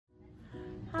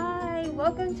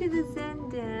welcome to the Zen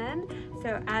Den.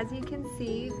 So as you can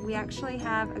see, we actually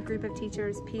have a group of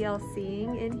teachers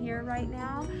PLCing in here right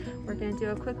now. We're going to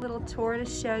do a quick little tour to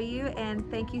show you, and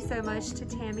thank you so much to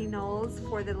Tammy Knowles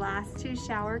for the last 2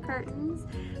 shower curtains.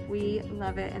 We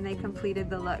love it, and they completed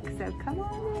the look, so come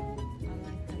on in.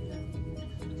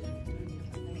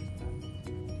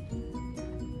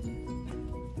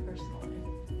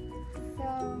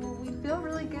 So we feel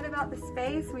really good about the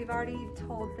space. We've already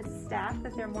told the staff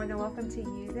that they're more than welcome to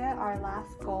use it. Our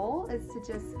last goal is to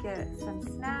just get some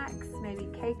snacks, maybe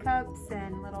K-cups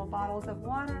and little bottles of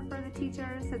water for the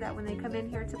teachers so that when they come in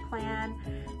here to plan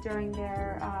during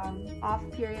their off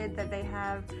period that they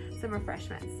have some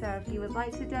refreshments. So if you would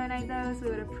like to donate those, we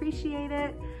would appreciate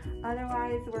it.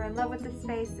 Otherwise, we're in love with the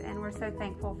space and we're so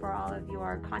thankful for all of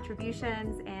your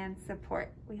contributions and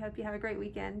support. We hope you have a great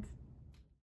weekend.